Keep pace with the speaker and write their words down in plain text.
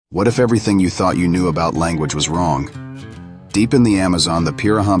What if everything you thought you knew about language was wrong? Deep in the Amazon, the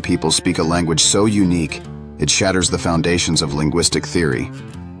Pirahã people speak a language so unique, it shatters the foundations of linguistic theory.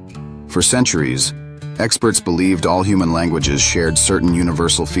 For centuries, experts believed all human languages shared certain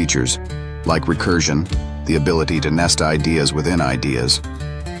universal features, like recursion, the ability to nest ideas within ideas.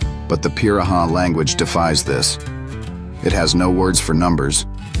 But the Pirahã language defies this. It has no words for numbers,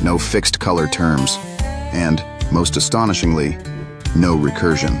 no fixed color terms, and, most astonishingly, no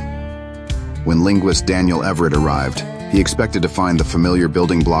recursion. When linguist Daniel Everett arrived, he expected to find the familiar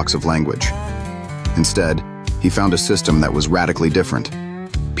building blocks of language. Instead, he found a system that was radically different.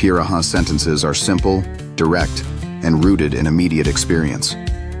 Pirahã sentences are simple, direct, and rooted in immediate experience.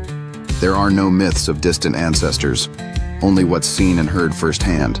 There are no myths of distant ancestors, only what's seen and heard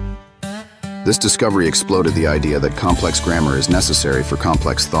firsthand. This discovery exploded the idea that complex grammar is necessary for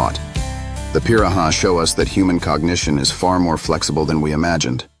complex thought. The Pirahã show us that human cognition is far more flexible than we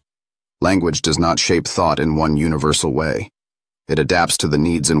imagined. Language does not shape thought in one universal way. It adapts to the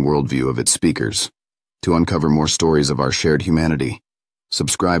needs and worldview of its speakers. To uncover more stories of our shared humanity,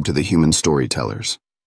 subscribe to the Human Storytellers.